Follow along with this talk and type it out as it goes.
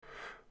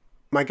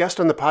My guest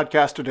on the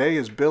podcast today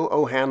is Bill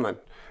O'Hanlon.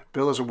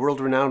 Bill is a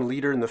world-renowned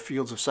leader in the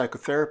fields of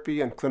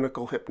psychotherapy and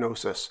clinical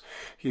hypnosis.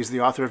 He is the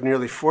author of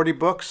nearly 40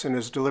 books and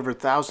has delivered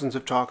thousands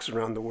of talks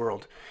around the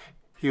world.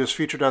 He was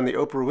featured on the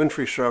Oprah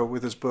Winfrey Show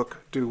with his book,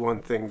 Do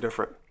One Thing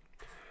Different.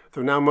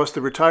 Though now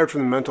mostly retired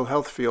from the mental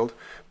health field,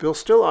 Bill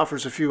still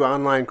offers a few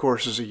online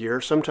courses a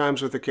year,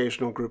 sometimes with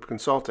occasional group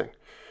consulting.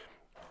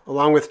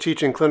 Along with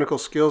teaching clinical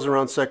skills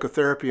around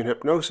psychotherapy and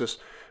hypnosis,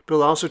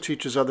 Bill also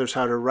teaches others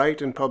how to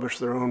write and publish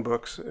their own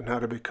books and how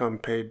to become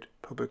paid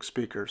public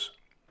speakers.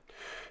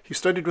 He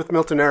studied with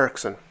Milton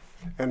Erickson,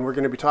 and we're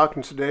going to be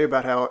talking today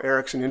about how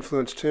Erickson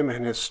influenced him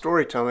in his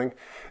storytelling,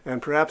 and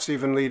perhaps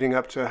even leading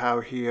up to how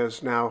he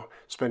is now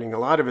spending a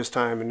lot of his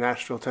time in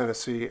Nashville,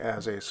 Tennessee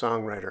as a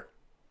songwriter.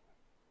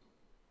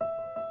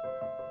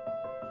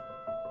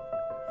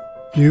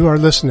 You are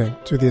listening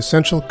to the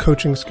Essential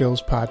Coaching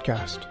Skills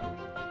Podcast,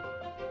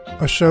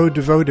 a show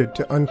devoted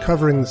to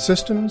uncovering the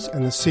systems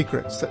and the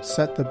secrets that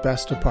set the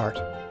best apart,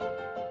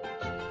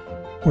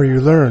 where you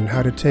learn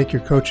how to take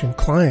your coaching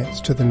clients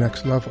to the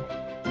next level,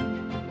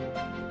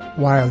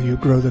 while you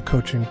grow the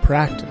coaching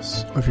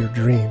practice of your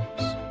dreams.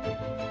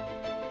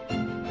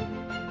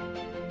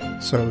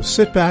 So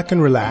sit back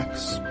and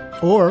relax,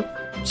 or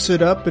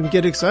sit up and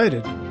get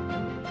excited.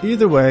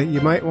 Either way, you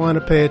might want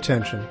to pay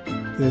attention.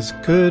 This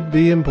could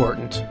be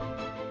important.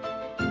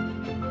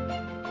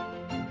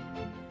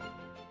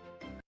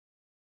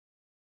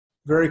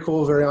 Very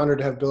cool, very honored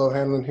to have Bill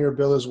O'Hanlon here.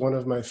 Bill is one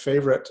of my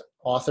favorite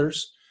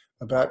authors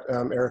about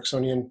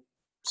Ericksonian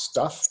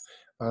stuff.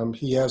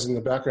 He has in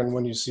the background,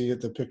 when you see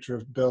the picture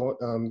of Bill,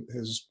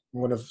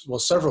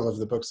 several of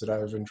the books that I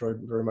have enjoyed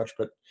very much,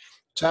 but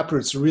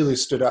Taproots really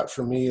stood out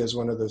for me as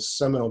one of the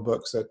seminal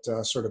books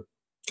that sort of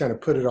kind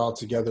of put it all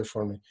together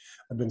for me.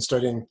 I've been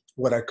studying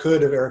what I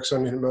could of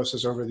Ericksonian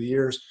hypnosis over the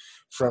years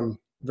from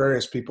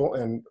various people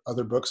and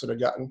other books that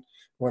I've gotten.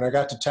 When I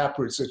got to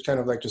Taproots, it kind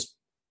of like just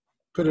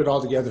put it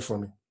all together for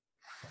me.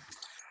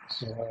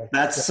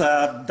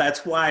 So,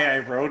 that's why I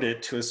wrote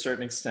it to a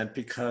certain extent,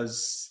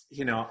 because,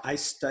 I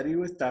studied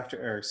with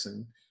Dr.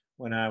 Erickson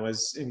when I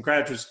was in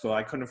graduate school.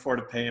 I couldn't afford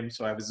to pay him,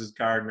 so I was his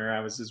gardener. I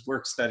was his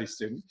work study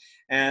student.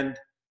 And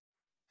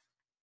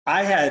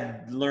I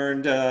had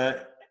learned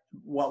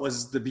what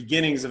was the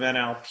beginnings of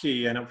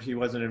NLP. NLP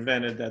wasn't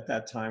invented at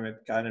that time. It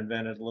got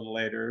invented a little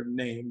later,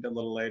 named a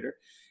little later.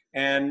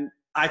 And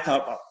I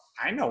thought, well,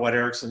 I know what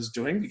Erickson's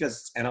doing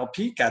because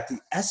NLP got the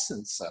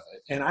essence of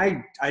it. And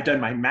I done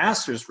my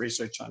master's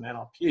research on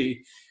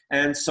NLP.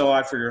 And so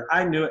I figured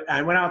I knew it.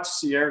 I went out to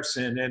see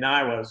Erickson and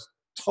I was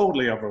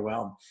totally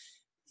overwhelmed.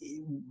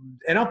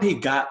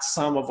 NLP got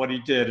some of what he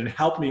did and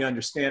helped me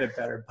understand it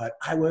better, but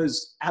I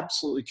was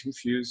absolutely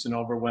confused and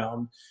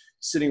overwhelmed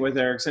sitting with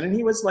Erickson. And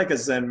he was like a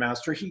Zen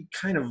master. He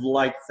kind of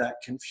liked that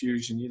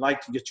confusion. He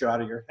liked to get you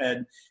out of your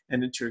head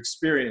and into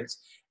experience.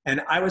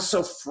 And I was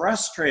so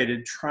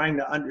frustrated trying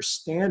to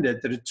understand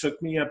it that it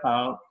took me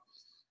about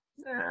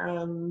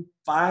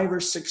 5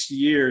 or 6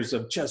 years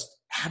of just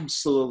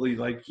absolutely,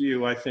 like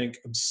you, I think,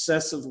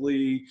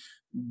 obsessively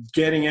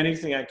getting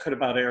anything I could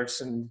about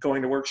Erickson,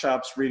 going to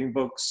workshops, reading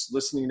books,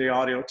 listening to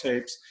audio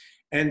tapes.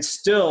 And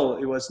still,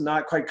 it was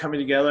not quite coming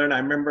together. And I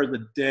remember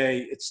the day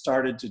it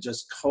started to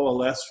just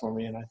coalesce for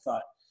me. And I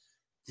thought,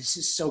 this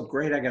is so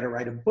great. I got to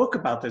write a book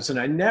about this. And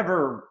I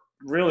never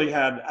really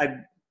had,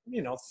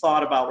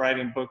 thought about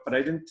writing a book, but I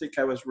didn't think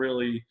I was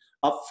really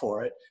up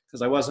for it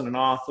because I wasn't an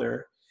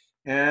author.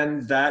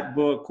 And that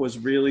book was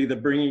really the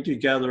bringing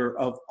together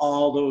of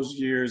all those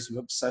years of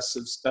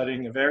obsessive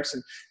studying of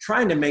Erickson,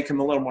 trying to make him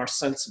a little more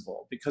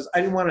sensible, because I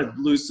didn't want to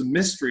lose the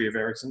mystery of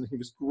Erickson. He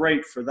was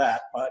great for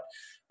that, but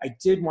I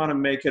did want to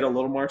make it a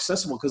little more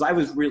accessible because I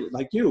was really,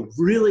 like you,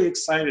 really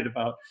excited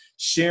about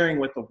sharing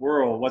with the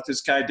world what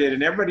this guy did.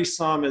 And everybody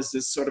saw him as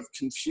this sort of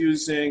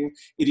confusing,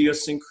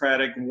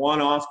 idiosyncratic,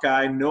 one-off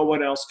guy. No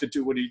one else could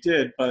do what he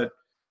did. But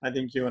I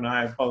think you and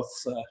I have both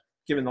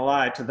given the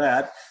lie to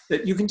that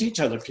you can teach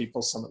other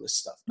people some of this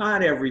stuff.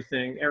 Not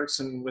everything.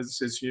 Erickson was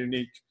his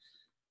unique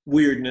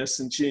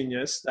weirdness and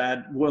genius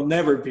that will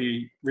never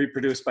be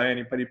reproduced by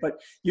anybody, but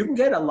you can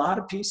get a lot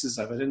of pieces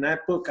of it. In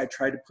that book, I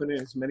tried to put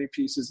in as many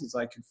pieces as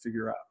I could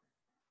figure out.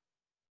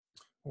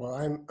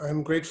 Well,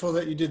 I'm grateful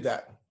that you did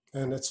that.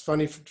 And it's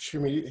funny for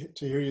me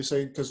to hear you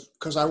say,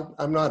 because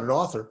I'm not an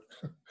author,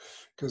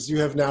 because you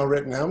have now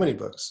written how many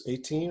books?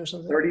 18 or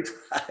something?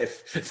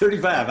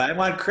 35. I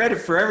want credit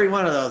for every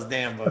one of those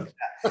damn books.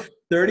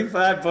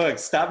 35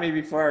 books. Stop me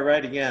before I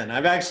write again.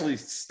 I've actually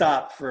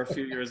stopped for a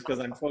few years because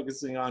I'm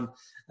focusing on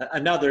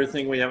another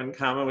thing we have in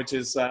common, which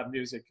is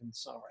music and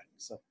songwriting.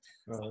 So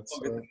I'm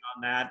focusing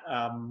on that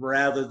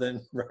rather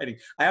than writing.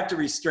 I have to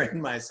restrain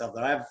myself.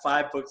 I have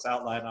 5 books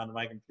outlined on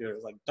my computer.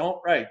 It's like,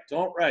 don't write.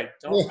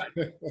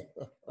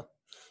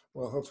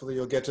 Well, hopefully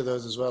you'll get to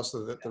those as well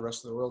so that the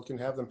rest of the world can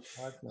have them.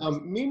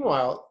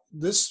 Meanwhile,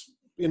 this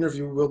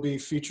interview will be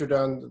featured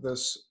on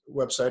this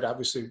website.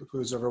 Obviously,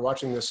 who's ever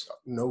watching this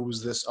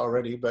knows this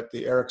already, but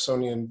the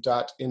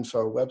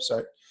Ericksonian.info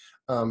website,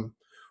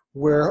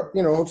 where,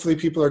 hopefully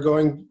people are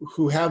going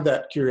who have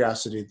that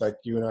curiosity, like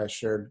you and I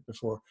shared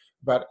before,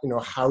 about,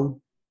 how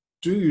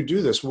do you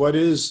do this? What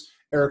is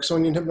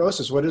Ericksonian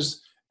hypnosis? What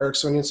is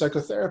Ericksonian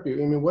psychotherapy? I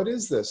mean, what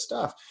is this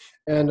stuff?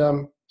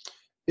 And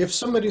if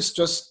somebody's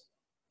just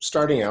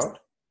starting out,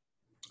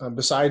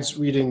 besides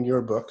reading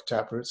your book,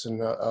 Taproots,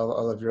 and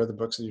all of your other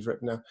books that you've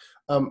written now,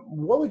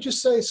 what would you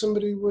say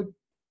somebody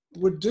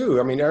would do?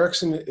 I mean,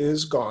 Erickson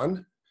is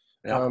gone.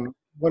 Yeah.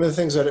 One of the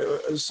things that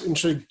is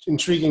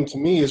intriguing to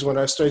me is when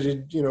I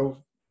studied, you know,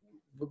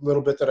 a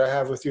little bit that I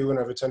have with you, and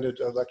I've attended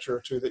a lecture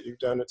or two that you've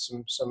done at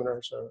some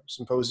seminars or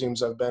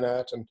symposiums I've been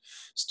at, and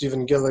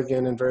Stephen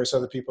Gilligan and various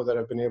other people that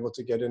I've been able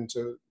to get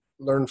into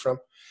learn from.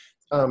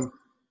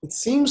 It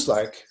seems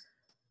like,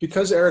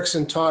 because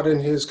Erickson taught in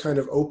his kind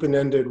of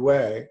open-ended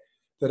way,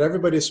 that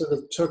everybody sort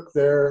of took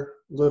their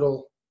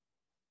little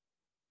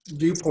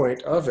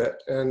viewpoint of it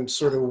and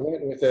sort of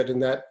went with it in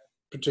that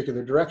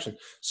particular direction.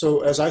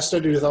 So as I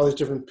studied with all these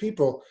different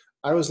people,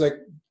 I was like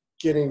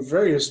getting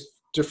various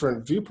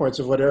different viewpoints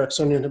of what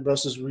Ericksonian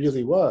hypnosis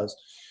really was.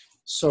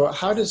 So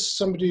how does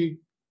somebody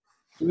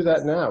do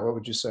that now? What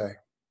would you say?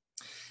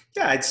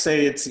 Yeah, I'd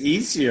say it's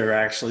easier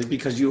actually,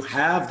 because you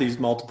have these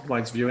multiple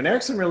points of view, and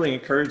Erickson really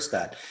encouraged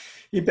that.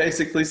 He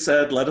basically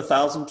said, let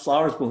 1,000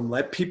 flowers bloom.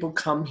 Let people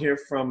come here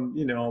from,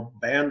 you know,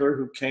 Bandler,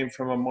 who came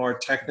from a more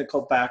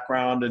technical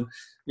background and,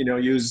 you know,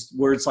 used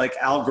words like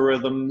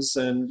algorithms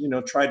and, you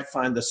know, tried to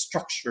find the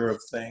structure of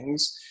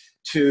things,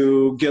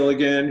 to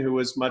Gilligan, who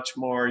was much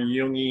more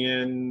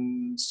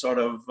Jungian, sort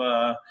of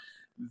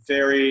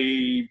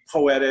very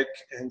poetic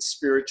and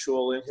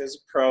spiritual in his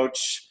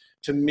approach,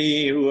 to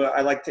me, who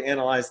I like to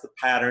analyze the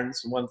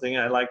patterns. One thing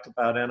I liked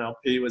about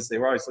NLP was they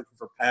were always looking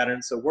for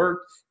patterns that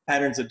worked,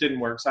 patterns that didn't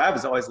work. So I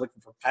was always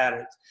looking for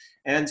patterns.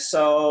 And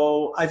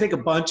so I think a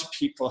bunch of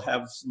people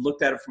have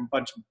looked at it from a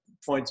bunch of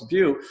points of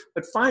view,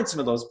 but find some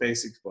of those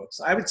basic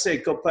books. I would say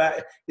go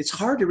back. It's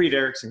hard to read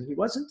Erickson. He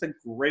wasn't the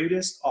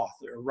greatest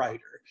author, writer.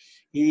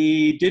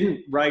 He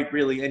didn't write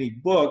really any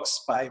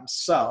books by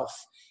himself.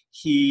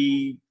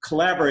 He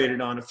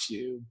collaborated on a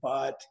few,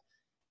 but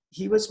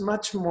he was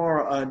much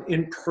more an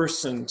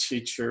in-person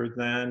teacher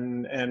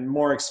and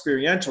more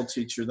experiential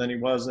teacher than he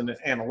was an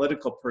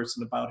analytical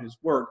person about his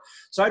work.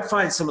 So I'd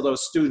find some of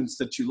those students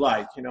that you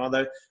like, you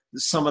know,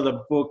 some of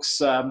the books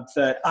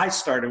that I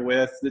started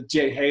with, the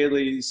Jay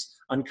Haley's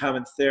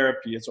Uncommon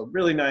Therapy. It's a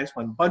really nice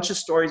one, bunch of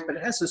stories, but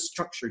it has a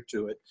structure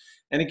to it.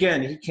 And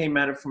again, he came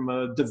at it from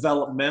a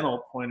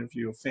developmental point of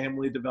view, a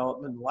family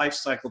development, life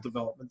cycle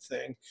development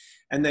thing,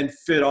 and then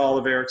fit all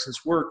of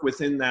Erickson's work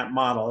within that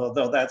model,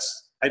 although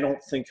I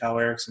don't think how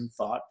Erickson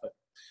thought, but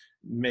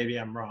maybe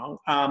I'm wrong.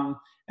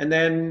 And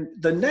then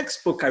the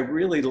next book I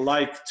really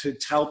like to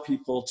tell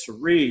people to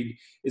read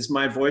is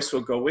My Voice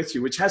Will Go With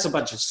You, which has a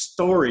bunch of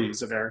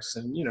stories of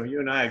Erickson. You know, you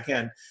and I,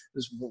 again,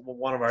 this is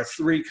one of our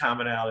three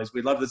commonalities.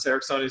 We love this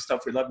Ericksonian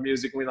stuff, we love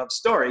music, and we love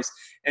stories.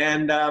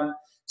 And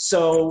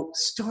so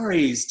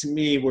stories to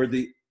me were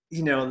the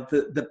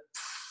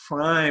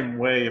prime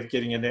way of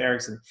getting into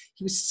Erickson.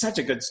 He was such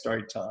a good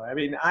storyteller. I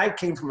mean, I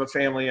came from a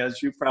family,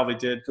 as you probably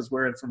did, because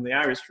we're from the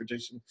Irish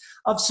tradition,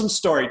 of some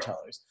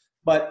storytellers.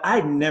 But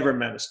I'd never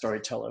met a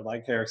storyteller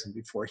like Erickson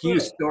before. He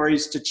used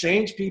stories to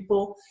change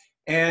people,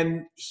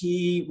 and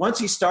once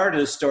he started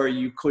a story,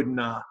 you could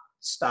not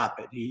stop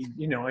it.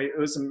 It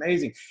was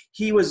amazing.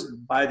 He was,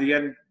 by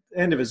the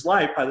end of his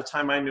life, by the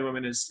time I knew him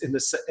in the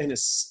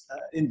 70s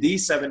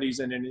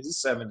and in his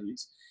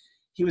 70s,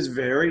 he was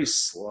very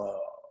slow.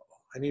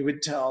 And he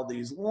would tell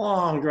these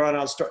long,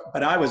 drawn-out stories.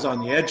 But I was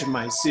on the edge of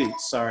my seat.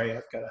 Sorry,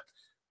 I've got a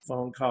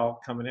phone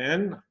call coming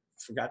in.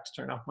 Forgot to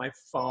turn off my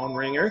phone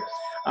ringer.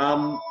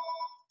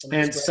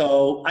 And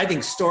so I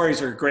think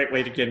stories are a great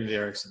way to get into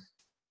Erickson.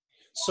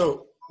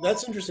 So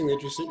that's interesting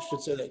that you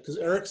should say that, because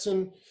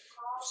Erickson,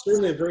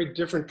 certainly a very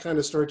different kind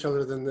of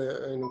storyteller than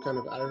the kind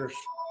of Irish.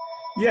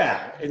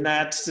 Yeah, and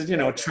that's,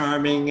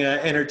 charming,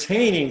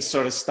 entertaining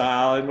sort of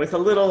style, and with a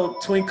little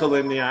twinkle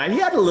in the eye. He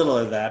had a little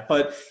of that,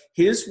 but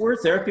his were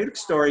therapeutic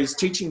stories,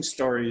 teaching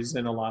stories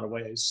in a lot of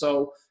ways.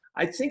 So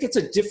I think it's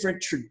a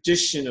different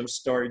tradition of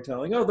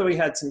storytelling, although he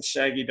had some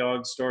shaggy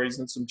dog stories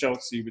and some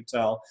jokes he would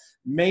tell.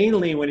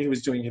 Mainly when he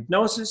was doing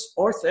hypnosis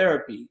or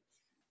therapy,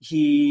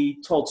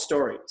 he told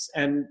stories.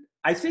 And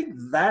I think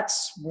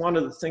that's one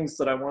of the things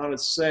that I want to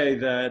say,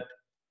 that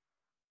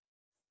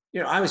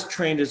I was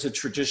trained as a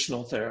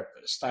traditional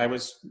therapist. I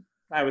was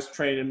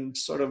trained in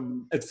sort of,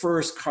 at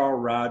first, Carl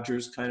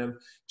Rogers, kind of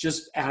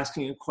just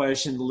asking a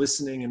question,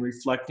 listening and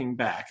reflecting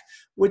back,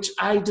 which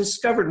I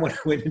discovered when I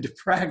went into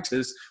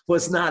practice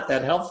was not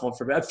that helpful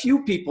for me. A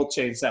few people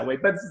changed that way,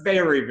 but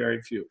very,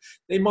 very few.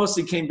 They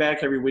mostly came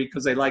back every week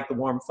because they liked the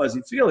warm,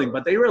 fuzzy feeling,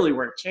 but they really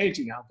weren't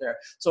changing out there.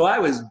 So I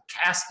was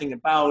casting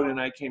about,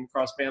 and I came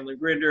across Bandler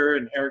Grinder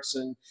and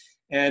Erickson,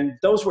 and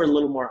those were a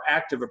little more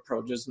active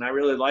approaches, and I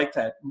really liked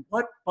that.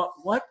 What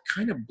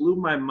kind of blew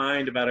my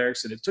mind about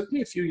Erickson, it took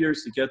me a few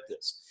years to get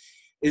this,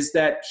 is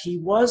that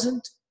he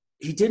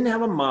didn't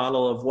have a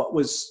model of what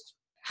was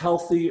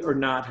healthy or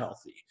not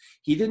healthy.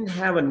 He didn't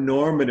have a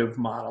normative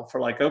model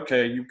for like,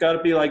 okay, you've got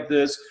to be like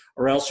this,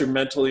 or else you're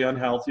mentally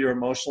unhealthy or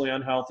emotionally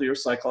unhealthy or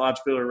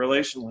psychologically or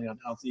relationally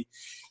unhealthy.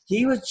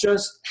 He was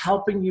just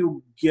helping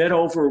you get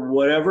over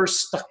whatever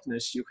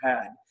stuckness you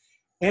had.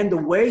 And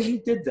the way he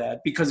did that,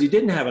 because he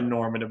didn't have a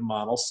normative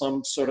model,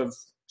 some sort of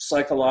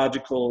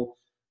psychological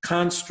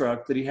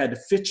construct that he had to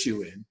fit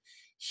you in,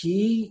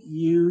 he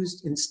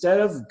used, instead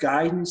of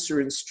guidance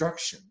or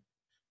instruction,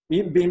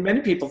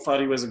 many people thought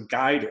he was a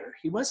guider.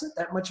 He wasn't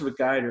that much of a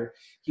guider.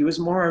 He was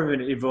more of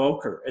an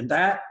evoker. And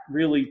that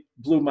really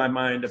blew my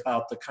mind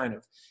about the kind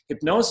of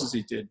hypnosis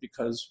he did,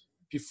 because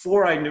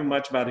before I knew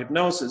much about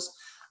hypnosis,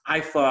 I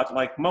thought,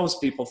 like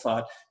most people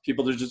thought,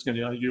 people are just going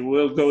to, you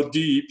will go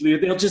deeply.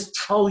 They'll just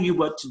tell you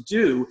what to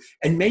do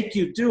and make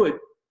you do it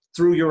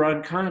through your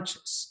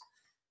unconscious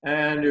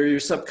or your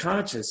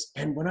subconscious.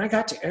 And when I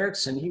got to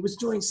Erickson, he was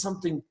doing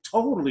something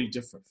totally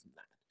different from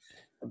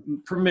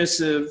that.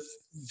 Permissive,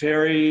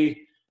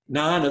 very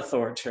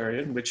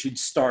non-authoritarian, which he'd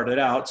started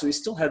out. So he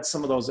still had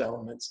some of those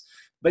elements,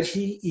 but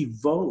he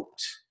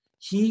evoked.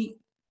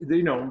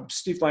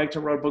 Steve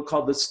Langton wrote a book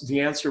called The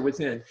Answer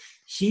Within.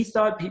 He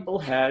thought people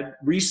had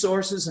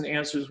resources and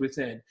answers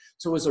within.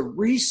 So it was a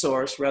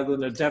resource rather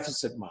than a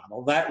deficit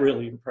model. That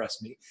really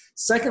impressed me.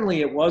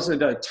 Secondly, it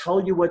wasn't a tell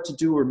you what to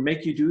do or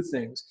make you do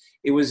things.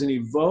 It was an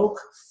evoke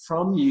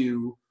from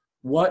you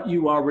what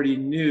you already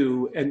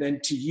knew, and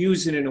then to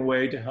use it in a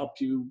way to help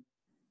you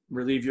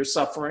relieve your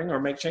suffering or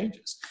make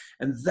changes.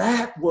 And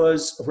that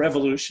was a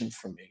revolution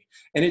for me.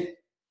 And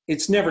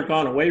it's never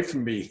gone away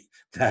from me,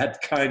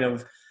 that kind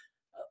of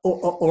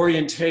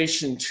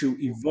orientation to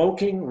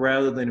evoking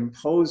rather than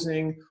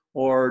imposing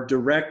or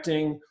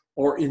directing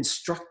or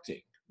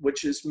instructing,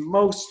 which is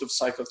most of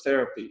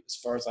psychotherapy as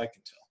far as I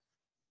can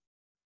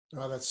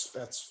tell. Oh,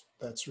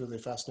 that's really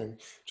fascinating.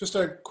 Just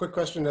a quick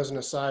question as an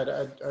aside.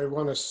 I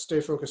want to stay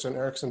focused on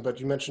Erickson, but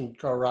you mentioned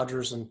Carl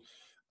Rogers and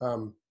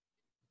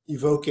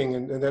evoking,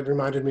 and that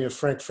reminded me of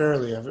Frank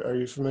Farrelly. Are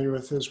you familiar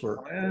with his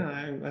work?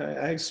 Yeah,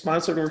 I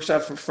sponsored a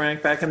workshop for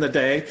Frank back in the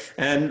day,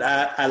 and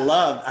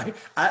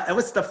it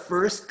was the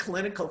first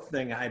clinical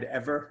thing I'd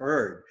ever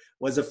heard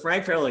was a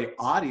Frank Farrelly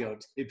audio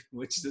tape in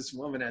which this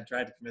woman had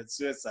tried to commit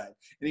suicide,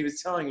 and he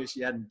was telling her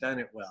she hadn't done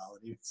it well,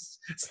 and he was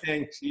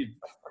saying she'd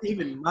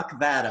even mucked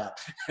that up.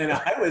 And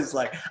I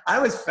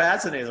was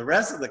fascinated. The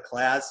rest of the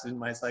class in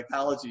my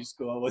psychology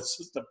school was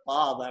just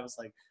appalled. I was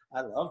like,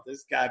 I love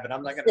this guy, but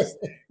I'm not going to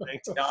say anything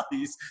to all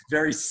these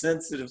very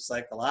sensitive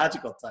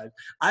psychological types.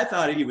 I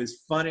thought he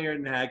was funnier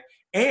than heck,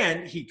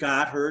 and he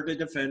got her to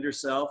defend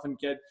herself and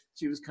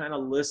she was kind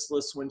of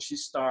listless when she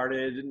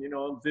started, and,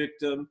 a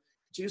victim.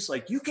 She was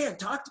like, you can't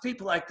talk to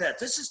people like that.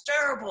 This is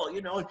terrible,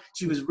 And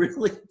she was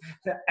really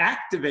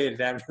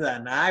activated after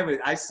that. And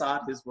I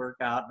sought his work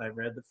out, and I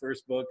read the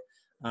first book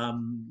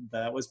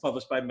that was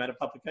published by Meta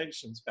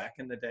Publications back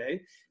in the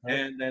day,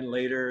 and then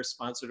later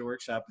sponsored a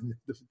workshop. And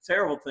the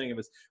terrible thing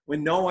was,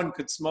 when no one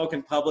could smoke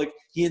in public,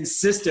 he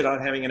insisted on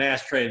having an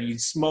ashtray, and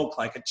he'd smoke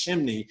like a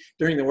chimney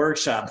during the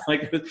workshop.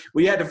 Like,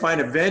 we had to find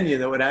a venue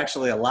that would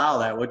actually allow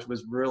that, which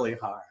was really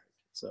hard.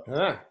 So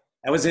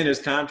that was in his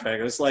contract.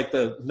 It was like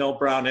the no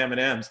brown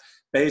M&Ms.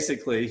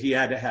 Basically, he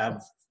had to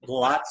have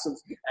lots of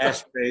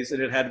ashtrays,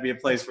 and it had to be a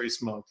place where he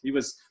smoked. He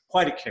was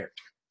quite a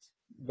character.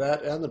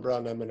 That and the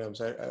brown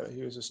M&Ms.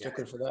 He was a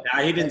stickler for that.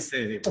 Yeah, he didn't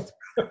say anything.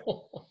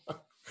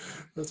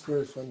 That's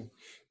very funny.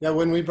 Yeah,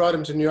 when we brought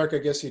him to New York, I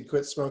guess he'd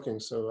quit smoking.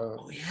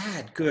 So.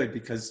 Yeah, good,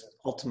 because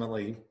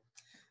ultimately,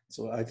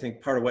 so I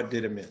think part of what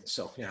did him in.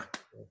 So yeah.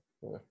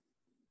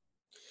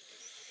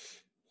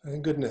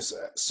 Thank goodness.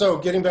 So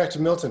getting back to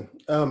Milton.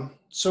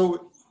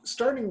 So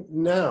starting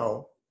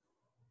now,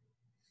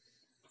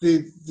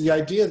 the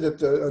idea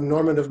that a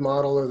normative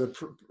model or the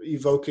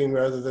evoking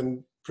rather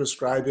than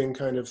prescribing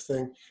kind of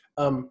thing,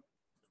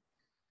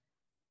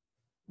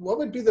 what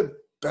would be the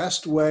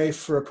best way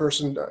for a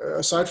person,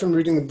 aside from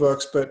reading the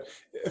books, but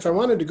if I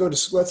wanted to go to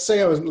school, let's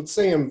say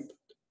I'm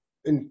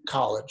in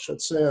college,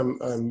 let's say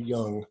I'm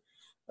young.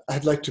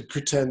 I'd like to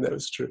pretend that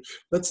was true.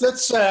 Let's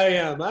say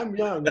I'm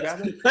young.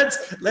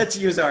 Let's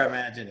use our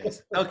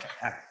imagination. Okay,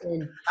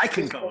 I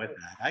can go with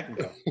that. I can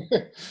go.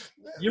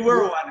 You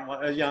were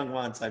a young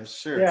once, I'm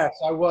sure. Yes,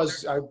 I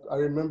was. I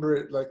remember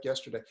it like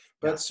yesterday.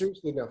 But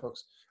seriously now,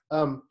 folks,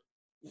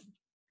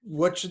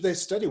 what should they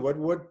study?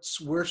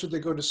 Where should they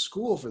go to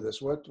school for this?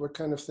 What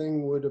kind of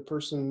thing would a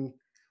person?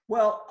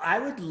 Well, I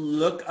would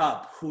look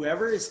up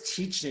whoever is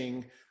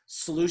teaching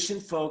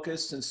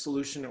solution-focused and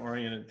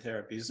solution-oriented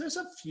therapies. There's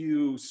a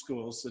few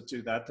schools that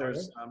do that.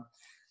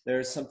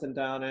 There's something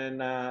down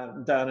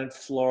in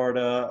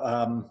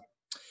Florida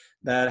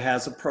that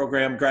has a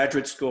program,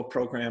 graduate school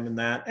program in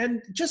that,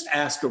 and just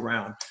ask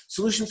around.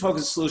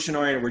 Solution-focused,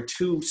 solution-oriented were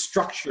two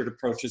structured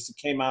approaches that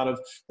came out of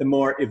the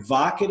more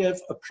evocative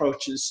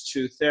approaches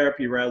to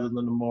therapy rather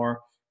than the more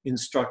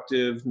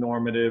instructive,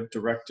 normative,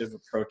 directive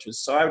approaches.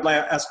 So I would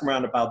ask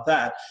around about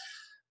that.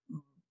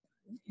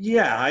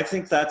 Yeah, I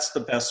think that's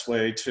the best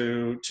way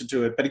to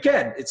do it. But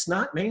again, it's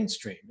not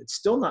mainstream. It's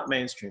still not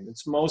mainstream.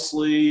 It's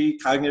mostly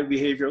cognitive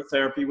behavioral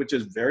therapy, which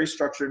is very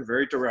structured and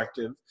very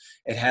directive.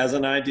 It has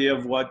an idea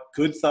of what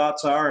good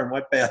thoughts are and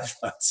what bad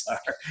thoughts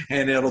are,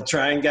 and it'll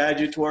try and guide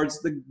you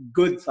towards the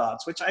good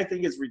thoughts, which I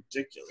think is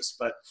ridiculous.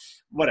 But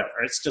whatever,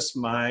 it's just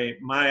my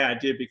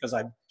idea, because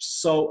I'm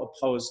so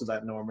opposed to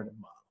that normative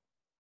model.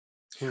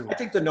 I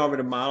think the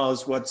normative model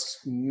is what's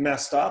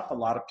messed up a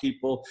lot of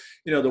people.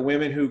 The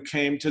women who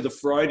came to the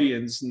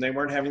Freudians and they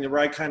weren't having the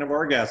right kind of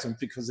orgasm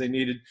because they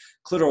needed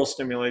clitoral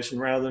stimulation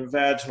rather than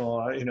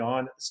vaginal,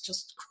 and it's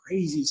just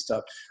crazy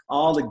stuff.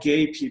 All the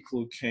gay people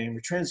who came,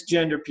 the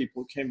transgender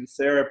people who came to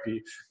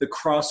therapy, the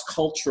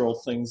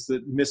cross-cultural things,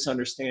 the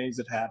misunderstandings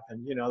that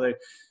happened,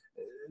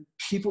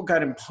 people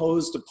got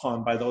imposed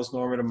upon by those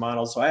normative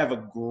models. So I have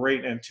a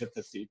great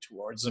antipathy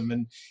towards them.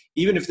 And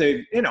even if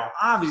they,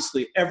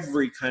 obviously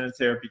every kind of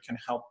therapy can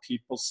help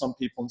people, some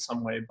people in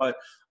some way, but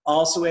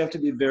also we have to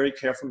be very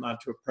careful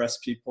not to oppress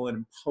people and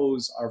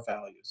impose our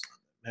values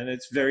on them. And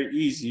it's very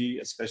easy,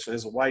 especially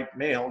as a white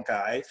male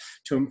guy,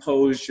 to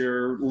impose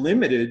your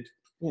limited,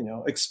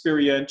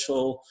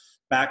 experiential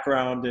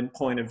background and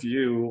point of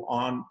view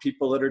on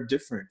people that are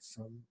different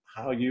from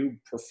how you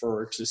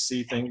prefer to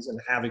see things and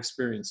have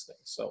experienced things.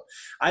 So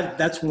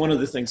that's one of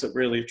the things that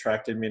really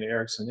attracted me to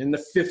Erickson. In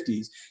the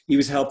 50s, he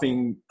was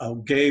helping a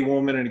gay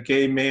woman and a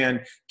gay man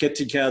get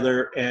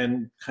together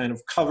and kind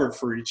of cover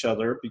for each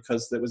other,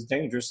 because it was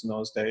dangerous in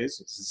those days.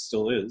 It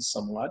still is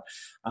somewhat,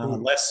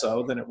 less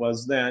so than it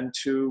was then,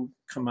 to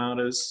come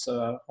out as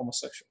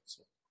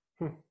homosexuals.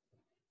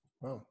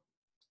 Wow.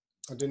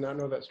 I did not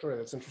know that story.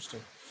 That's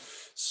interesting.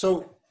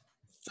 So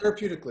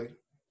therapeutically,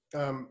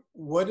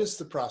 what is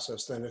the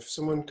process then if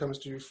someone comes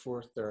to you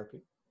for therapy?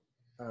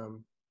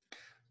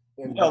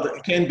 Well,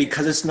 again,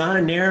 because it's not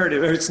a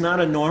narrative, or it's not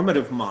a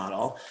normative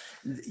model,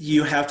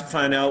 you have to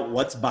find out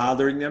what's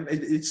bothering them.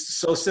 It's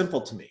so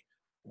simple to me.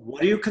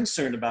 What are you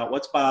concerned about?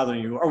 What's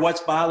bothering you? Or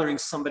what's bothering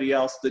somebody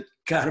else that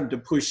got them to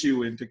push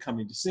you into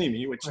coming to see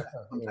me, which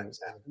sometimes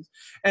happens,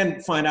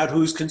 and find out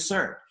who's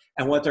concerned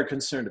and what they're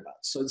concerned about.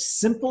 So the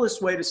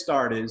simplest way to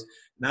start is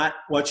not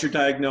what's your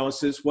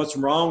diagnosis, what's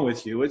wrong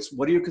with you, it's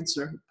what are you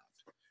concerned about?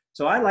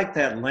 So I like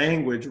that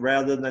language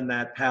rather than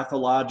that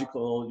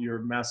pathological, you're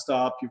messed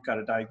up, you've got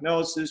a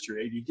diagnosis, you're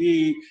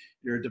ADD,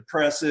 you're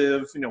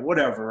depressive,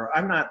 whatever.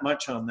 I'm not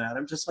much on that.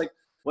 I'm just like,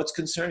 what's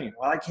concerning you?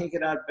 Well, I can't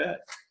get out of bed.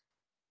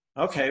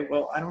 Okay,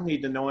 well, I don't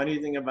need to know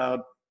anything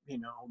about,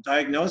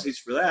 diagnoses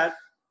for that.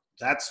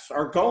 That's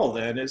our goal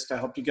then, is to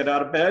help you get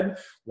out of bed.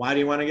 Why do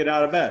you want to get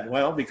out of bed?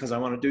 Well, because I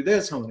want to do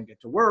this. I want to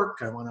get to work.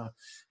 I want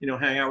to,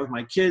 hang out with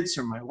my kids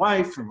or my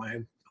wife or my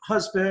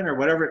husband or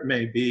whatever it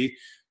may be.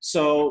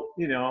 So,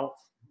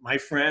 my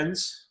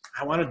friends,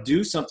 I want to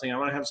do something. I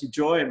want to have some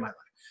joy in my life.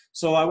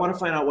 So I want to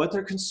find out what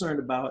they're concerned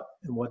about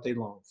and what they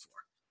long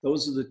for.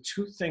 Those are the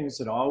two things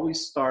that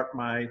always start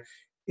my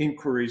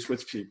inquiries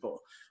with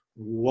people.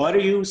 What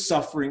are you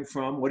suffering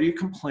from? What are you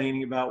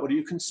complaining about? What are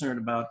you concerned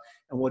about?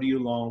 And what do you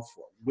long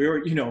for?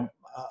 We're,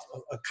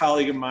 a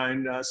colleague of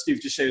mine, Steve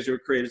DeShazer, who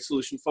created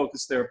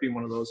solution-focused therapy,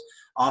 one of those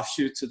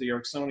offshoots of the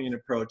Ericksonian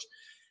approach,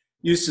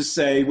 used to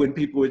say when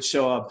people would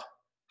show up,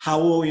 how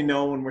will we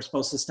know when we're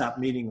supposed to stop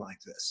meeting like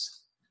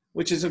this?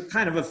 Which is a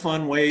kind of a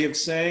fun way of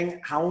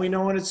saying, how will we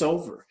know when it's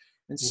over?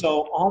 And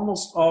so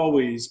almost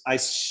always I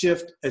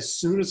shift as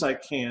soon as I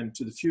can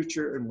to the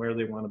future and where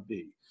they want to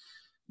be.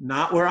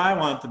 Not where I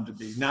want them to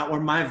be, not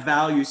where my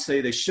values say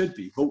they should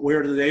be, but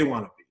where do they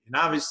want to be? And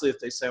obviously if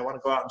they say, I want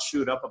to go out and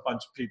shoot up a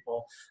bunch of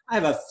people, I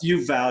have a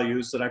few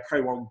values that I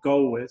probably won't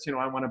go with.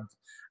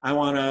 I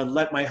want to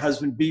let my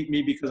husband beat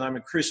me because I'm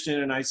a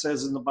Christian and it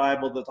says in the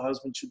Bible that the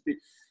husband should be.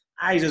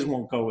 I just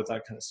won't go with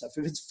that kind of stuff.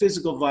 If it's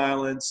physical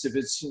violence, if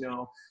it's,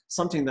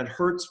 something that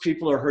hurts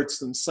people or hurts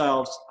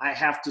themselves, I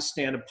have to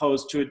stand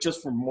opposed to it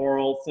just for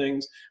moral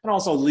things and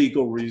also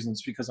legal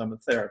reasons because I'm a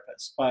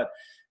therapist. But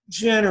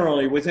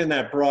generally, within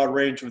that broad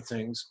range of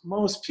things,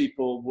 most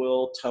people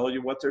will tell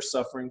you what they're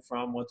suffering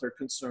from, what they're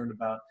concerned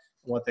about,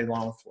 what they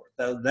long for.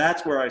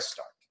 That's where I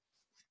start.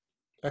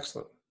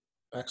 Excellent.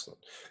 Excellent.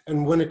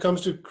 And when it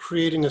comes to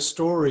creating a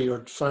story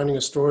or finding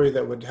a story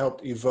that would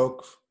help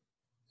evoke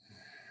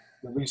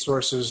the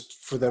resources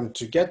for them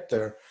to get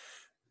there,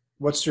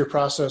 what's your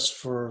process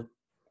for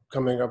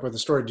coming up with a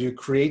story? Do you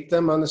create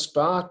them on the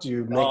spot? Do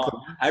you make them?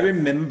 I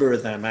remember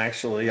them,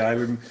 actually. I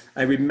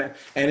remember,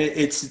 and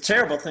it's a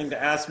terrible thing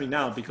to ask me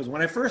now, because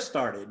when I first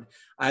started,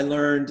 I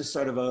learned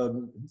sort of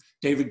a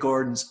David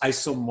Gordon's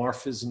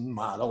isomorphism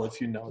model,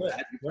 if you know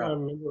that. Yeah, I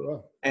remember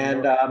well.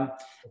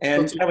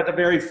 And with a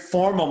very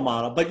formal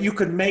model, but you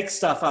could make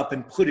stuff up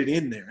and put it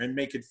in there and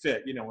make it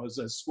fit. It was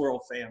a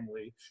squirrel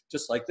family,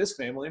 just like this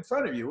family in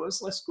front of you. It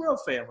was a squirrel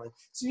family.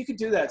 So you could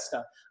do that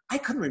stuff. I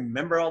couldn't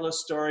remember all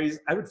those stories.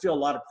 I would feel a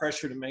lot of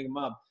pressure to make them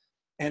up.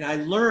 And I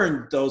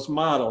learned those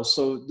models.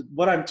 So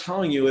what I'm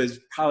telling you is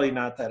probably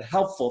not that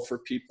helpful for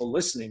people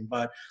listening,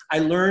 but I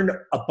learned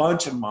a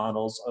bunch of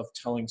models of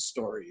telling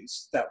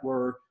stories that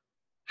were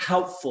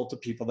helpful to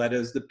people. That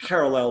is, that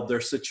paralleled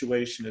their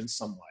situation in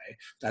some way.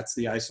 That's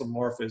the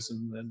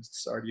isomorphism, and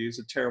sorry to use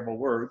a terrible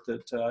word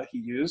that he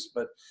used,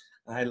 but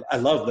I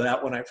loved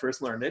that when I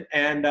first learned it.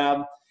 And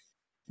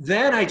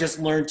then I just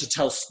learned to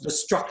tell the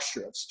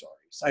structure of stories.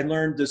 I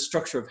learned the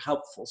structure of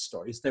helpful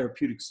stories,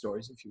 therapeutic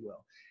stories, if you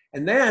will.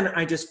 And then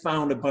I just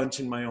found a bunch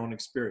in my own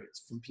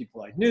experience from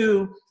people I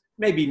knew,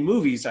 maybe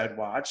movies I'd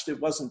watched. It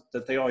wasn't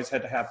that they always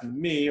had to happen to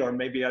me, or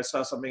maybe I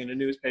saw something in a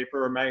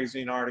newspaper or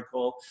magazine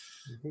article.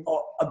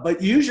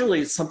 But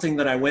usually it's something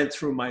that I went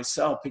through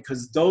myself,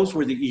 because those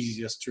were the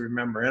easiest to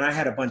remember. And I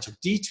had a bunch of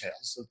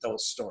details of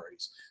those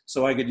stories.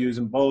 So I could use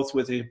them both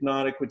with the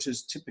hypnotic, which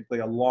is typically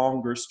a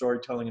longer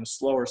storytelling and a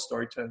slower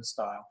storytelling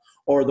style,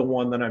 or the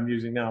one that I'm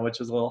using now,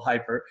 which is a little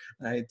hyper.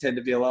 I tend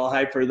to be a little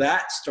hyper,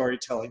 that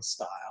storytelling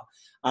style.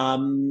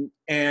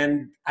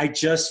 And I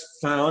just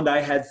found I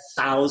had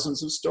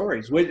thousands of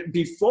stories.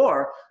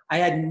 Before, I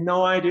had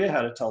no idea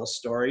how to tell a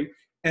story,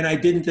 and I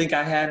didn't think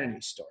I had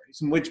any stories.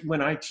 Which,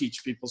 when I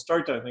teach people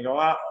storytelling, they go,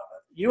 "Wow,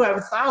 you have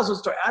 1,000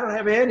 stories. I don't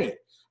have any."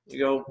 You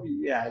go,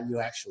 "Yeah, you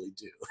actually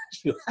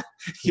do."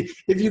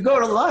 If you go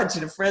to lunch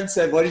and a friend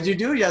said, "What did you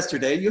do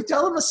yesterday?" You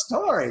tell them a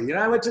story.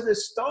 I went to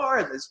this store,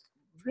 and this,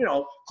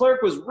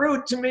 clerk was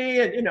rude to me,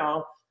 and,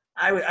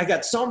 I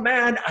got so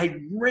mad,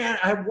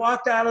 I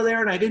walked out of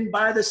there and I didn't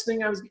buy this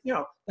thing.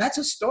 That's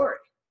a story.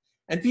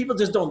 And people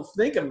just don't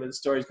think of them as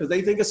stories, because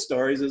they think of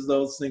stories as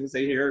those things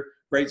they hear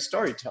great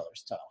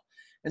storytellers tell.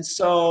 And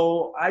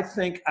so I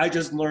think I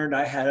just learned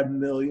I had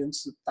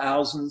millions,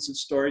 thousands of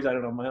stories. I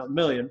don't know, a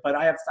million, but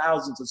I have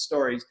thousands of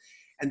stories,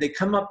 and they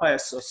come up by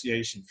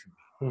association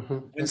for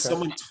me. When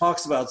someone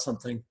talks about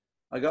something,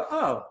 I go,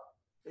 "Oh,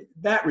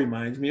 that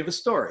reminds me of a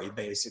story,"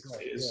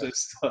 basically. It's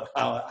just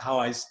how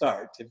I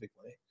start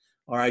typically.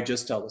 Or I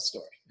just tell the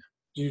story.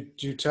 Do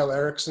you tell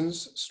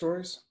Erickson's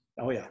stories?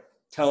 Oh, yeah.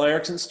 Tell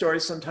Erickson's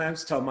stories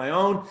sometimes, tell my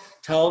own,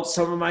 tell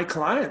some of my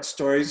clients'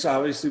 stories,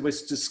 obviously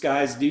with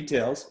disguised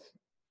details.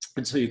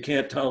 And so you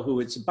can't tell who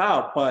it's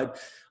about, but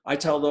I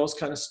tell those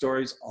kind of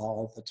stories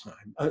all the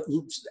time.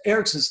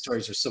 Erickson's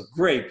stories are so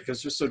great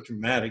because they're so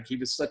dramatic. He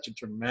was such a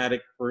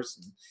dramatic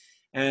person.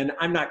 And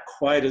I'm not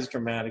quite as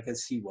dramatic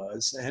as he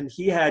was. And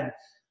he had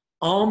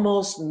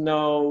almost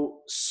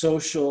no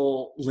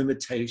social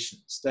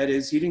limitations. That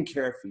is, he didn't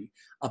care if he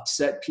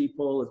upset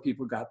people, if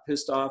people got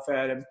pissed off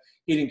at him.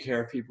 He didn't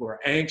care if people were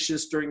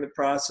anxious during the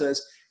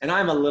process. And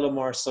I'm a little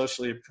more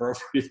socially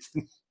appropriate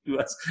than he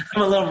was.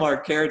 I'm a little more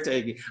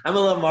caretaking. I'm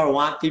a little more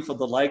want people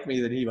to like me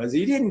than he was.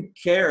 He didn't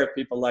care if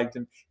people liked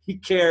him. He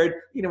cared.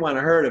 He didn't want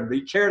to hurt him, but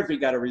he cared if he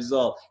got a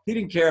result. He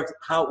didn't care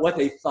what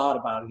they thought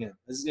about him.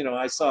 As,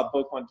 I saw a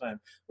book one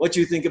time, "What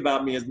you think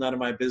about me is none of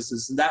my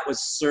business." And that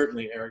was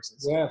certainly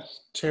Erickson's.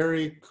 Yes,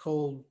 Terry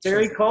Cole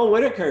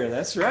Whitaker.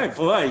 That's right.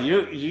 Boy,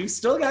 you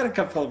still got a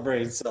couple of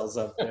brain cells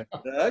up there.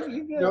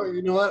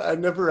 You know what? I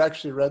never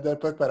actually read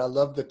that book, but I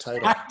love the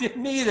title. I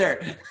didn't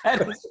either.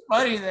 That was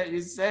funny that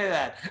you say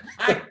that.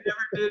 I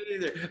never did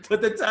either.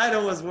 But the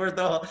title was worth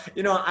the whole.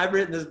 I've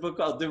written this book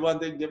called "Do One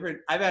Thing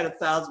Different." I've had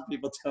 1,000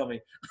 people tell me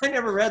I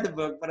never read the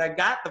book, but I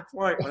got the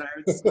point when I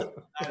heard the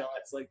title.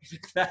 It's like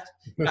that.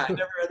 I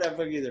never read that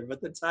book either,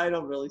 but the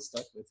title really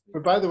stuck with me.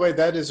 But by the way,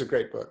 that is a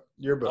great book.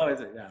 Your book. Oh, is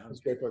it? Yeah, it's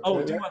a great book. Oh,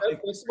 that's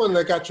the one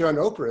that got you on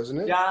Oprah, isn't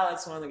it? Yeah,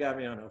 that's the one that got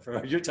me on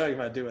Oprah. You're talking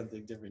about "Do One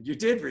Thing Different." You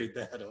did read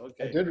that,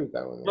 okay? I did read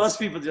that one. Most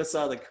people just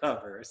saw the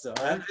cover, so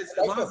as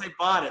long as they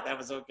bought it, that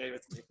was okay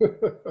with me.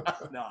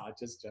 No,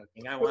 just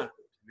joking. I want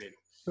to read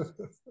it.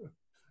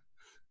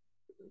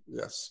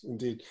 Yes,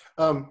 indeed.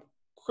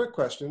 Quick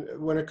question: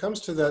 when it comes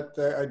to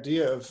the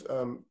idea of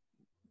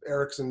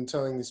Erickson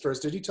telling these stories,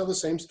 did he tell the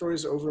same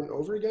stories over and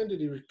over again? Did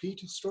he repeat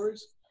his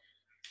stories?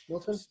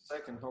 Milton? Just a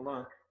second, hold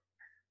on.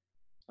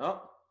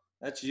 Oh,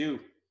 that's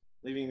you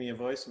leaving me a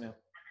voicemail.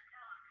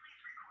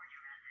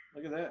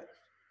 Look at that.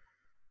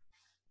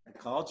 I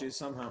called you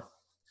somehow.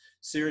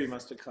 Siri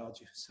must have called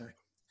you. Sorry.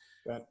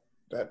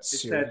 That's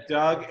It's Siri. that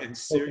Doug and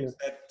Siri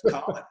said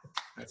call it.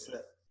 That's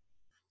it.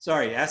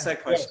 Sorry, ask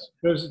that question.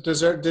 Yes.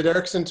 Did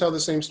Erickson tell the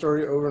same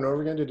story over and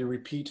over again? Did he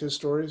repeat his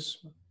stories?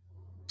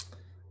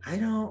 I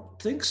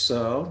don't think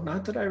so.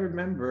 Not that I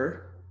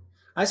remember.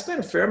 I spent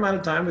a fair amount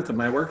of time with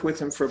him. I worked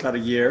with him for about a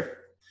year,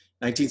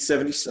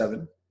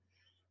 1977.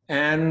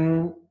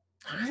 And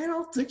I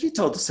don't think he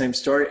told the same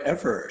story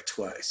ever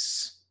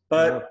twice.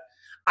 But no.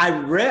 I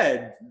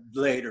read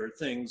later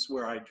things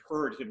where I'd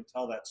heard him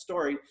tell that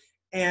story,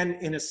 and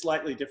in a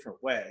slightly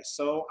different way.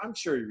 So I'm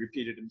sure he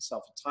repeated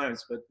himself at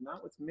times, but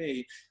not with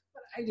me.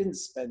 I didn't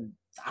spend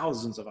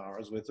thousands of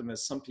hours with him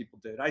as some people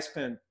did. I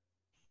spent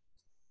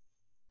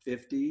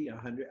 50,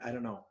 100, I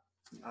don't know.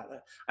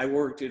 I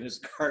worked in his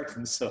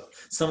garden, so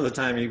some of the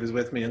time he was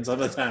with me and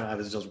some of the time I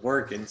was just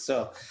working.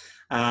 So,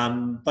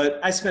 but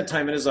I spent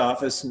time in his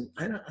office, and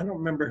I don't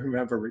remember him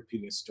ever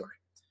repeating a story.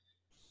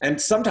 And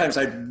sometimes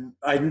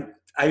I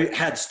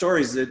had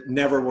stories that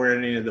never were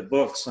in any of the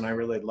books, and I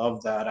really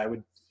loved that. I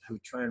would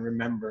try and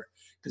remember,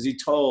 because he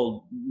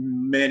told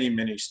many,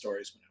 many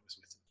stories when I was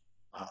with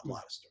him, a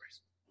lot of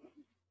stories.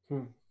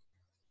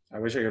 I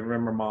wish I could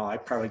remember them all. I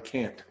probably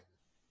can't.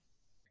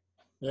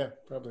 Yeah,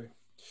 probably.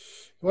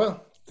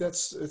 Well,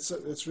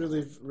 it's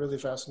really really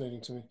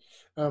fascinating to me.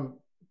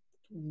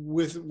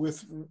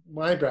 With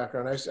my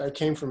background, I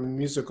came from a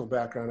musical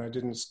background. I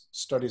didn't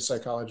study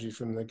psychology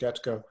from the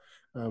get-go.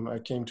 I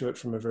came to it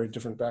from a very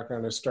different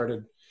background. I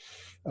started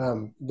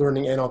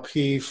learning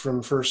NLP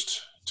from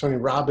first Tony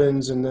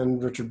Robbins and then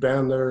Richard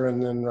Bandler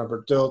and then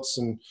Robert Dilts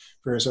and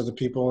various other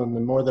people. And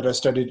the more that I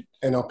studied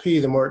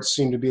NLP, the more it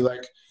seemed to be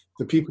like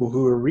the people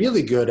who were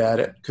really good at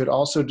it could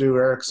also do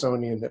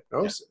Ericksonian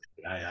hypnosis.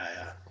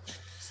 Yeah.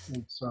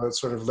 And so it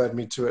sort of led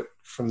me to it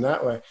from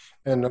that way.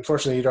 And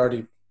unfortunately, he'd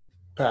already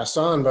passed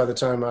on by the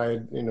time I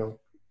had,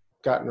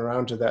 gotten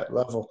around to that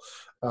level.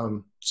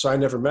 So I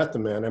never met the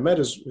man. I met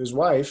his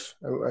wife.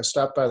 I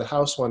stopped by the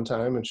house one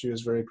time and she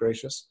was very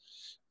gracious.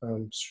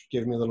 She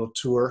gave me a little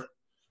tour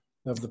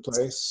of the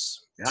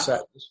place, sat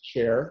in his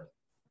chair.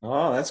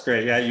 Oh, that's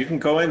great. Yeah, you can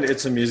go in.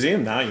 It's a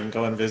museum now. You can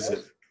go and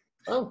visit.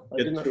 Oh,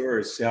 get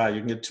tours. Yeah, you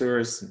can get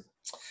tours.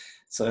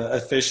 It's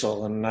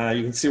official, and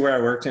you can see where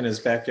I worked in his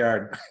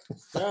backyard.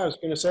 Yeah, I was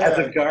going to say as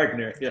a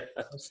gardener. Yeah,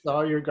 I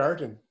saw your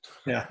garden.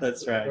 Yeah,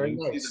 that's right. Very you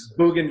can nice. see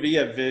the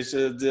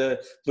bougainvillea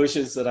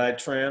bushes that I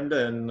trimmed,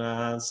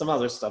 and some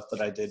other stuff that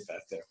I did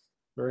back there.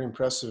 Very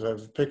impressive. I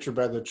have a picture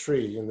by the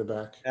tree in the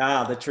back.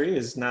 Yeah, the tree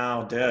is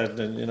now dead,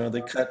 and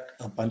they cut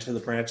a bunch of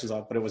the branches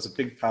off, but it was a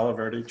big Palo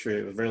Verde tree.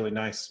 It was really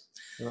nice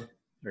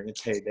during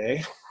its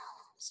heyday.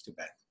 It's too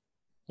bad.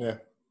 Yeah.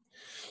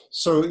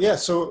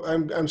 So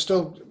I'm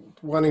still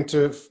wanting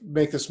to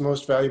make this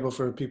most valuable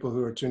for people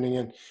who are tuning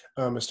in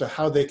as to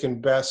how they can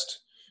best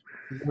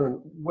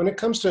learn. When it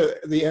comes to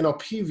the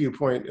NLP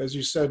viewpoint, as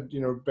you said,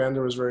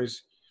 Bandler was very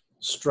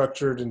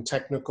structured and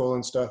technical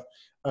and stuff.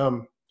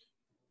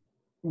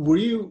 Were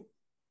you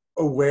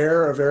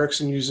aware of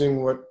Erickson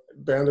using what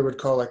Bandler would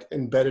call like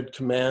embedded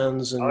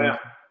commands? And, yeah.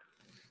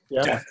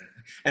 Yeah.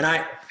 And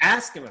I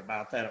asked him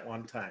about that at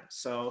one time.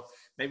 So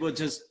maybe we'll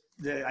just,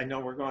 I know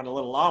we're going a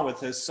little long with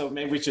this, so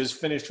maybe we just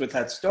finished with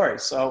that story.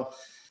 So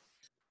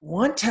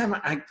one time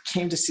I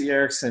came to see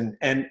Erickson,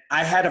 and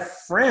I had a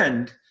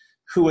friend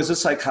who was a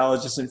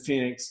psychologist in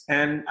Phoenix,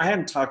 and I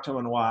hadn't talked to him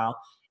in a while.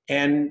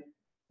 And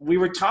we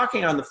were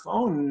talking on the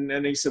phone,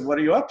 and he said, "What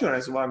are you up to?" And I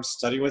said, "Well, I'm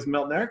studying with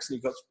Milton Erickson."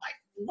 He goes,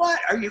 "What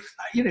are you?"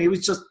 He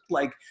was just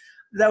like,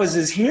 that was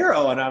his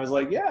hero. And I was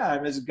like, "Yeah,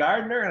 I'm his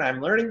gardener, and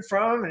I'm learning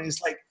from him." And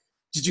he's like,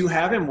 "Did you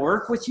have him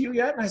work with you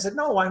yet?" And I said,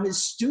 "No, I'm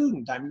his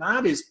student. I'm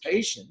not his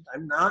patient.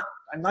 I'm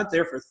not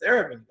there for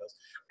therapy." And he goes,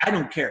 "I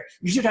don't care.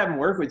 You should have him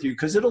work with you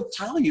because it'll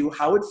tell you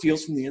how it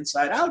feels from the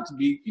inside out to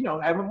be,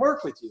 have him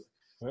work with you."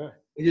 Yeah.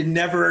 It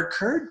never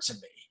occurred to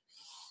me.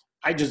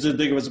 I just didn't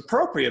think it was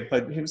appropriate,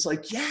 but he was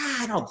like, "Yeah,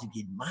 I don't think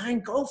he'd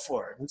mind. Go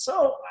for it." And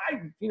so I,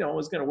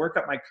 was going to work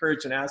up my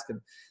courage and ask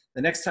him.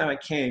 The next time I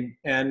came,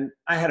 and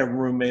I had a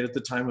roommate at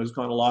the time who was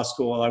going to law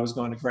school while I was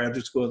going to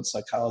graduate school in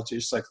psychology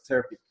or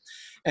psychotherapy.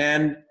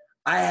 And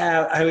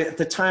at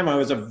the time, I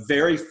was a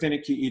very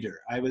finicky eater.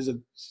 I was a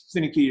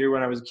finicky eater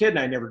when I was a kid, and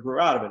I never grew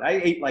out of it. I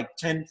ate like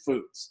 10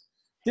 foods.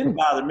 Didn't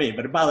bother me,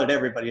 but it bothered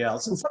everybody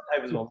else. And sometimes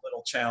it was a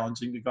little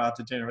challenging to go out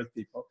to dinner with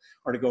people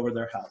or to go over to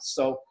their house.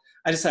 So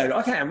I decided,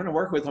 okay, I'm going to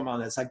work with them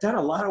on this. I've done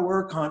a lot of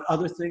work on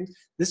other things.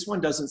 This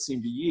one doesn't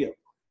seem to yield.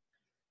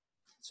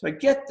 So I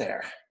get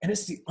there, and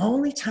it's the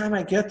only time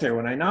I get there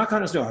when I knock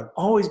on his door. I've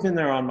always been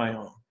there on my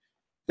own.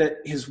 That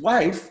his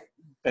wife,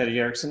 Betty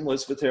Erickson,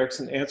 Elizabeth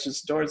Erickson,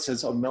 answers the door and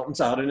says, "Oh, Milton's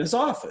out in his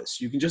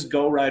office. You can just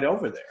go right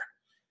over there."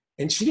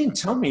 And she didn't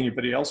tell me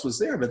anybody else was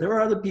there, but there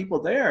were other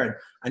people there. And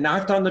I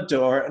knocked on the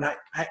door, and I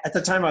at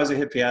the time I was a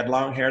hippie. I had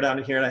long hair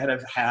down here, and I had a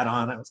hat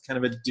on. I was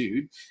kind of a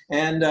dude.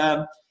 And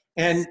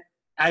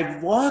I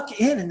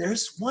walk in, and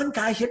there's one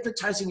guy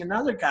hypnotizing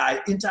another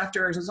guy in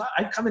Dr. Erickson's office.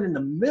 I come in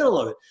the middle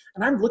of it,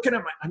 and I'm looking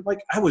at I'm like,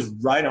 I was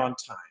right on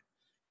time.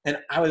 And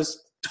I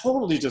was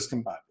totally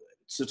discombobulated.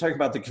 So talking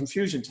about the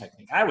confusion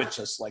technique, I was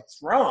just like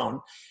thrown.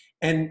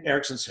 And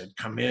Erickson said,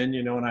 "Come in,"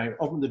 and I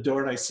opened the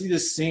door and I see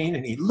this scene,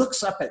 and he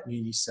looks up at me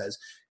and he says,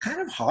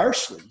 kind of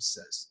harshly, he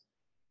says,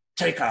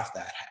 "Take off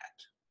that hat,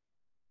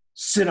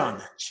 sit on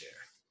that chair,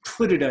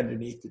 put it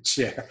underneath the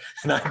chair."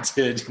 And I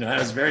did, I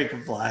was very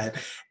compliant.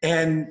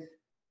 And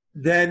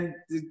then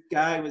the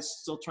guy was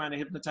still trying to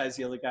hypnotize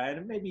the other guy.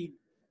 And maybe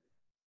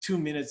 2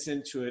 minutes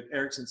into it,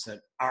 Erickson said,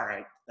 "All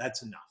right,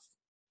 that's enough."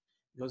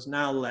 He goes,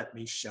 "Now let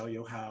me show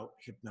you how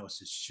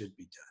hypnosis should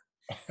be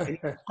done." And he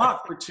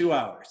talked for 2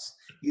 hours.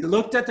 He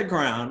looked at the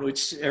ground,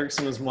 which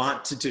Erickson was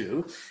wont to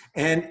do,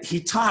 and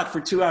he talked for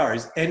 2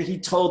 hours. And he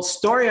told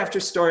story after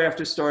story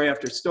after story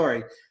after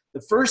story.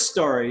 The first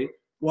story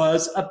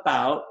was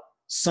about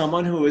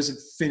someone who was a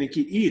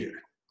finicky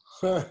eater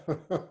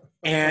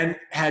and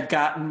had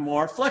gotten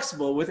more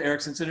flexible with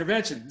Erickson's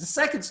intervention. The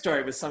second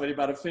story was somebody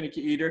about a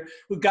finicky eater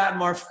who got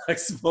more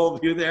flexible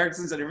with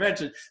Erickson's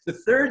intervention. The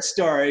third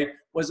story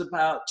was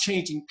about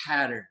changing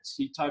patterns.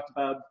 He talked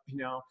about,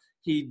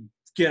 he'd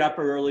get up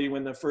early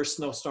when the first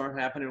snowstorm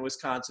happened in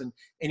Wisconsin,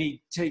 and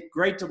he'd take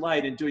great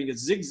delight in doing a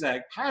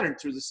zigzag pattern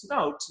through the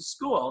snow to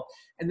school.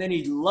 And then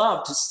he'd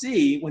love to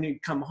see when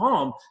he'd come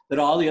home that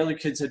all the other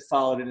kids had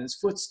followed in his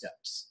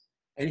footsteps.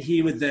 And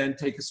he would then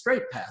take a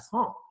straight path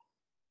home.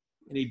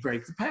 and he'd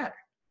break the pattern.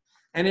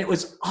 And it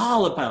was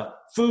all about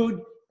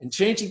food and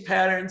changing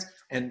patterns.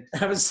 And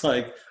I was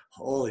like,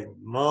 holy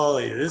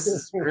moly, this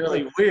is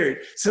really weird.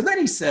 So then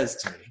he says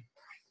to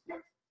me,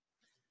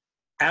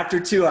 after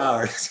 2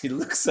 hours, he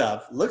looks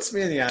up, looks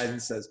me in the eyes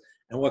and says,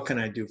 and what can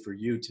I do for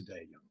you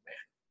today, young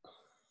man?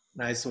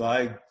 And I said, well,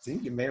 I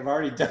think you may have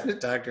already done it,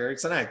 Dr.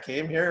 Erickson. I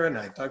came here and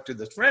I talked to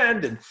this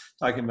friend and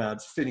talking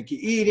about finicky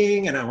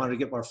eating, and I wanted to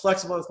get more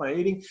flexible with my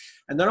eating.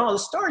 And then all the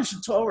stories you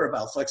told were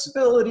about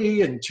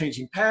flexibility and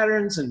changing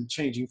patterns and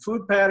changing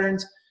food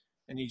patterns.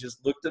 And he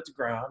just looked at the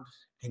ground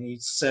and he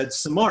said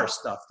some more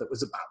stuff that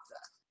was about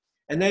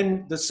that. And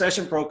then the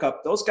session broke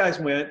up. Those guys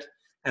went,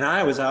 and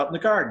I was out in the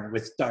garden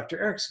with Dr.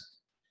 Erickson.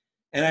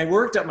 And I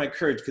worked up my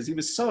courage because he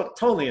was so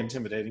totally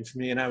intimidating for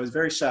me, and I was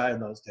very shy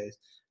in those days.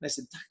 And I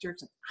said, Dr.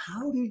 Erickson,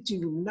 how did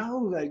you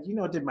know that? You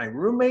know, did my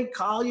roommate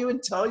call you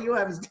and tell you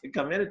I was going to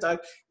come in and talk?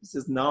 He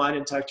says, no, I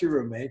didn't talk to your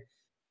roommate.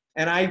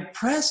 And I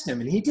pressed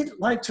him, and he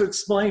didn't like to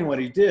explain what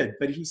he did,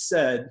 but he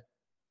said,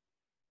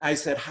 I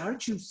said, how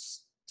do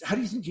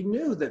you think you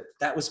knew that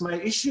that was my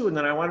issue and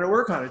that I wanted to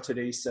work on it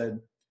today? He said,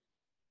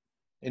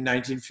 in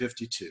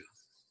 1952,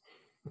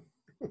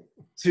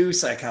 two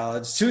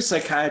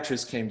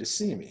psychiatrists came to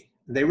see me.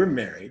 They were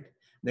married.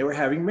 They were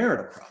having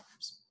marital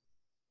problems.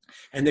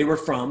 And they were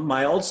from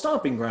my old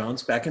stomping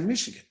grounds back in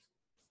Michigan.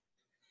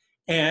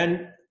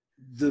 And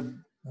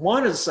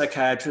one of the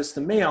psychiatrists,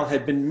 the male,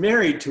 had been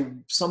married to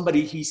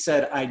somebody he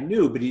said I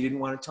knew, but he didn't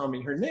want to tell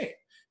me her name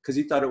because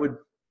he thought it would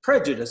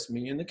prejudice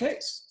me in the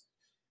case.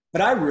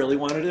 But I really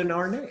wanted to know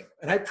her name.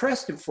 And I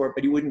pressed him for it,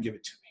 but he wouldn't give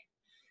it to me.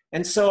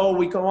 And so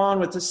we go on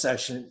with the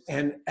session.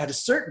 And at a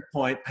certain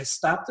point, I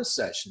stopped the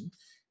session.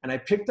 And I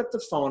picked up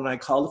the phone and I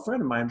called a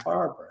friend of mine,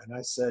 Barbara. And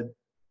I said,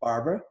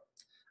 Barbara,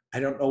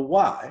 I don't know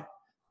why,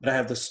 but I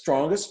have the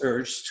strongest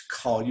urge to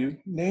call you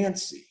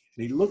Nancy.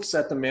 And he looks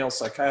at the male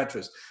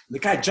psychiatrist. And the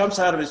guy jumps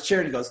out of his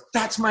chair and he goes,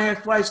 that's my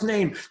ex-wife's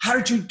name. How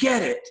did you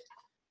get it?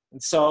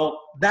 And so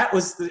that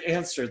was the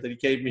answer that he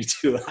gave me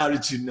to, how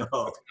did you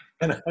know?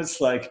 And I was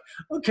like,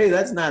 okay,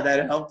 that's not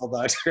that helpful,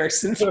 Dr.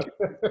 Erickson.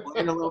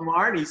 A little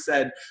more. And he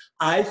said,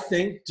 I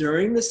think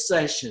during the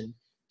session,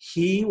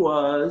 he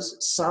was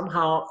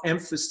somehow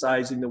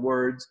emphasizing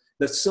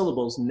the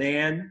syllables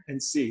Nan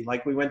and C.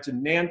 Like we went to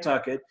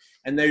Nantucket,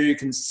 and there you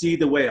can see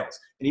the whales.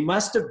 And he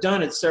must have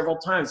done it several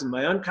times, and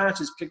my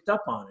unconscious picked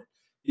up on it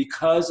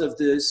because of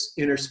this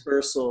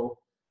interspersal.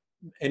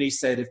 And he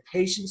said, if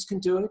patients can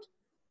do it,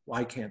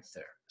 why can't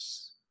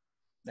therapists?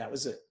 That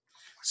was it.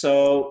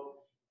 So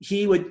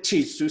he would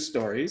teach through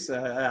stories,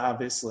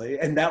 obviously,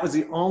 and that was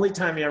the only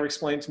time he ever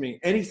explained to me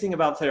anything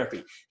about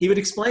therapy. He would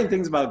explain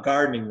things about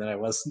gardening that I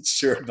wasn't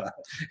sure about.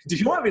 Do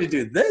you want me to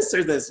do this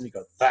or this? And he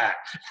goes, that.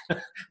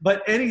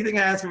 But anything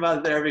I asked him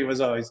about therapy was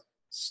always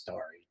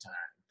story time.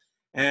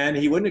 And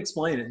he wouldn't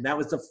explain it. And that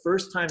was the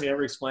first time he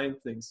ever explained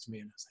things to me.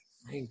 And I was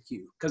like, thank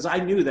you. Because I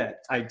knew that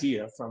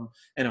idea from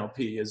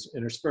NLP as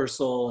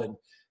interspersal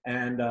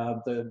and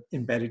the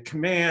embedded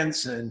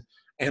commands and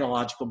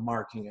analogical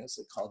marking, as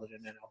they called it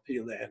in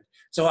NLP land.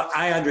 So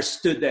I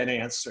understood that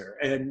answer,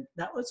 and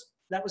that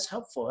was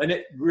helpful, and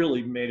it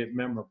really made it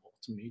memorable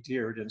to me to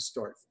hear it in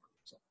story form.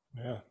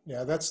 So.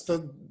 Yeah, that's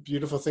the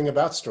beautiful thing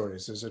about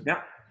stories, is it? Yeah,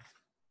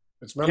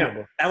 it's memorable.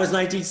 Yeah, that was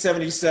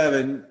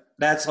 1977.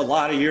 That's a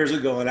lot of years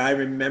ago, and I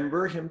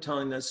remember him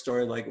telling that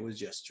story like it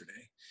was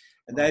yesterday.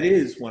 And that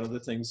is one of the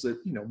things that,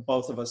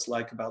 both of us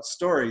like about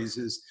stories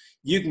is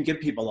you can give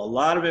people a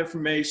lot of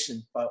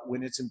information, but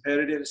when it's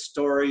embedded in a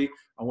story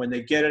or when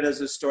they get it as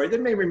a story, they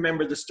may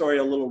remember the story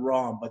a little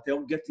wrong, but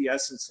they'll get the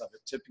essence of it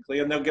typically,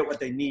 and they'll get what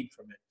they need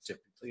from it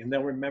typically, and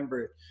they'll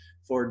remember it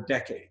for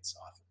decades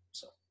often.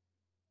 So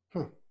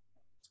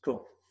it's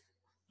cool.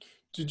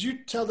 Did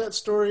you tell that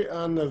story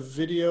on the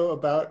video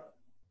about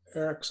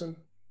Erickson?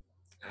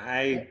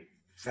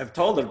 I've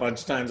told it a bunch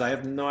of times. I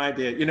have no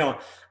idea.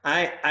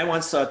 I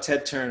once saw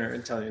Ted Turner,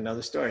 and tell you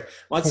another story.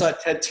 Once saw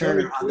Ted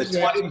Turner on the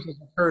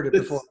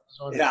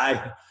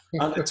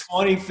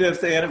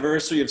 25th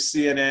anniversary of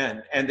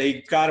CNN, and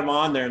they got him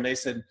on there, and they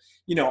said,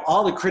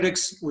 all the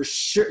critics were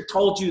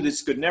told you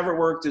this could never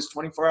work, this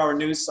 24-hour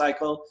news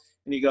cycle.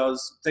 And they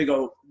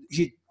go,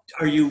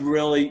 are you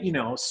really,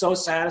 so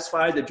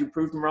satisfied that you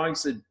proved them wrong? He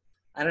said,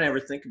 I don't ever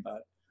think about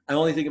it. I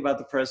only think about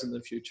the present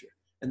and the future.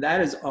 And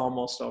that is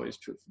almost always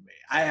true for me.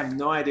 I have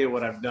no idea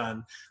what I've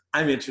done.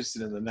 I'm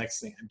interested in the next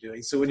thing I'm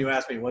doing. So when you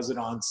ask me, was it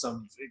on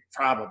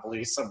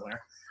probably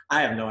somewhere,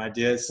 I have no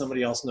idea.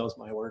 Somebody else knows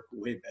my work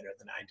way better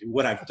than I do,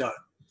 what I've done.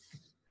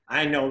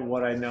 I know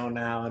what I know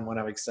now and what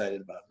I'm excited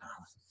about now.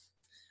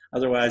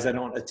 Otherwise, I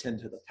don't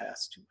attend to the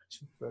past too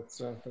much.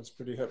 That's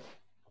pretty hip.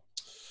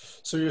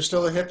 So you're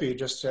still a hippie,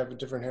 just have a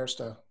different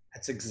hairstyle.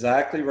 That's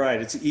exactly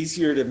right. It's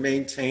easier to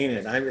maintain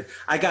it.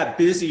 I got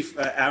busy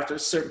after a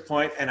certain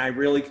point, and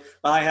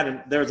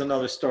there was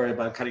another story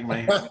about cutting my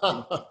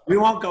hair. We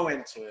won't go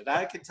into it.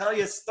 I can tell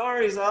you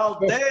stories all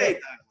day,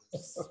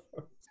 Douglas.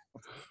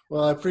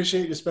 Well, I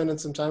appreciate you spending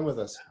some time with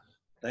us.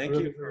 Thank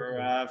you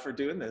for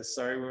doing this.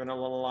 Sorry we went a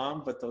little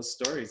long, but those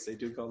stories, they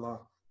do go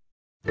long.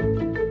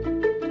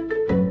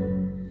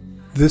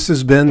 This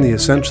has been the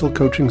Essential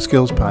Coaching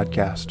Skills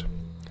Podcast.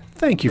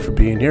 Thank you for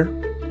being here.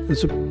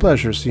 It's a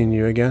pleasure seeing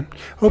you again.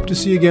 Hope to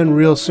see you again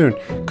real soon.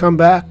 Come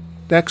back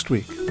next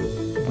week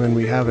when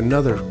we have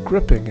another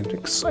gripping and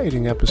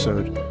exciting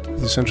episode of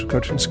the Essential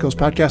Coaching Skills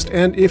Podcast.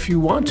 And if you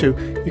want to,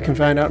 you can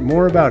find out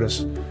more about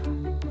us,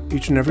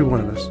 each and every one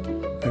of us,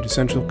 at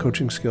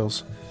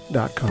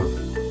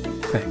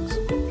essentialcoachingskills.com. Thanks.